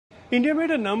India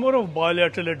made a number of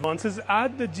bilateral advances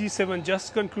at the G7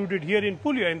 just concluded here in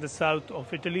Puglia in the south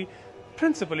of Italy,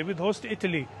 principally with host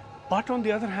Italy, but on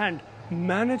the other hand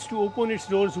managed to open its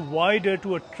doors wider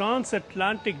to a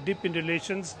transatlantic dip in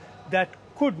relations that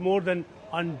could more than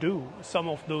undo some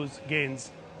of those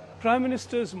gains. Prime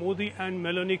Ministers Modi and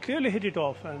Meloni clearly hit it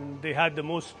off, and they had the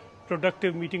most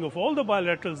productive meeting of all the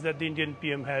bilaterals that the Indian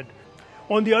PM had.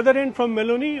 On the other end from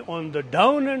Meloni, on the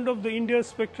down end of the India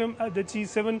spectrum at the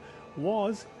G7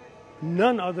 was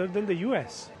none other than the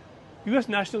US. US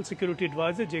National Security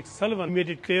Advisor Jake Sullivan made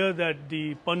it clear that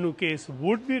the Pannu case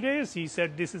would be raised. He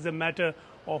said this is a matter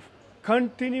of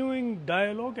continuing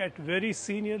dialogue at very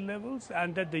senior levels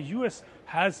and that the US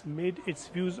has made its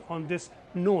views on this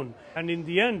known. And in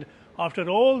the end, after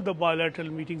all the bilateral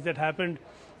meetings that happened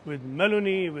with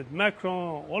Meloni, with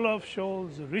Macron, Olaf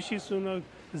Scholz, Rishi Sunak,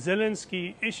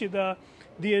 Zelensky, Ishida,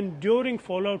 the enduring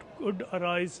fallout could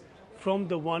arise from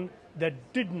the one that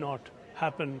did not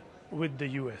happen with the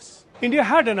US. India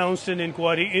had announced an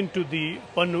inquiry into the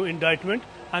Pannu indictment,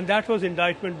 and that was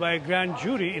indictment by a grand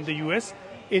jury in the US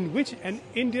in which an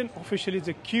Indian official is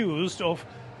accused of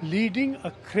leading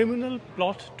a criminal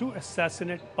plot to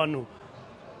assassinate Pannu.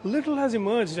 Little has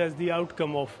emerged as the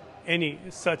outcome of any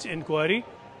such inquiry.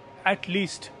 At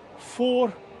least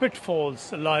 4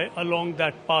 pitfalls lie along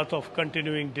that path of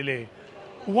continuing delay.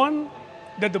 One,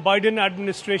 that the Biden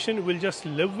administration will just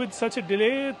live with such a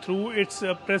delay through its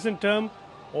present term.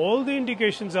 All the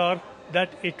indications are that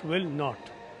it will not.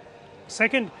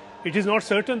 Second, it is not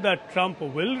certain that Trump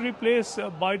will replace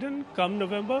Biden come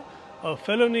November. A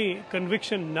felony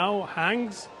conviction now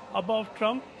hangs above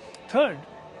Trump. Third,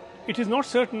 it is not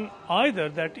certain either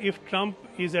that if Trump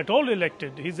is at all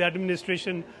elected, his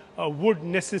administration would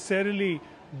necessarily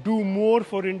do more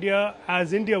for India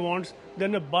as India wants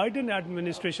than a Biden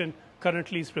administration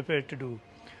currently is prepared to do.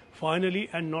 Finally,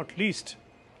 and not least,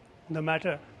 the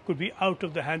matter could be out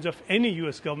of the hands of any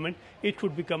US government. It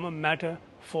could become a matter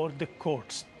for the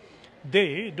courts.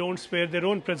 They don't spare their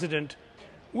own president.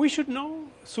 We should know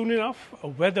soon enough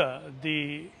whether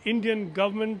the Indian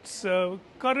government's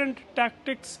current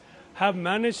tactics have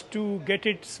managed to get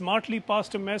it smartly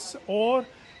past a mess, or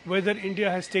whether India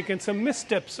has taken some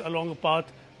missteps along a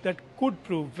path that could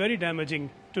prove very damaging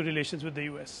to relations with the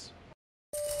US.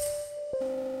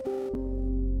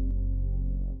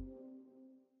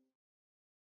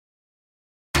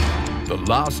 The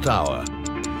last hour.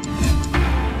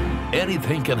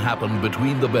 Anything can happen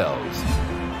between the bells.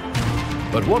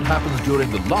 But what happens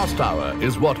during the last hour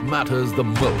is what matters the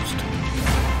most.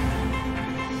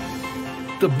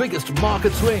 The biggest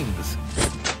market swings.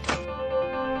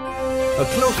 A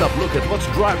close-up look at what's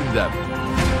driving them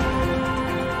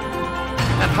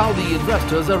and how the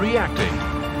investors are reacting.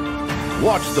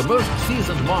 Watch the most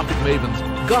seasoned market mavens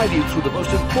guide you through the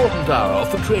most important hour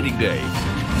of the trading day.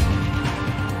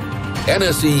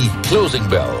 NSE Closing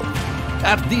Bell.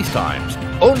 At these times,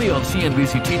 only on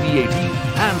CNBC-TV18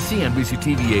 and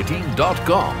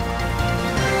CNBC-TV18.com.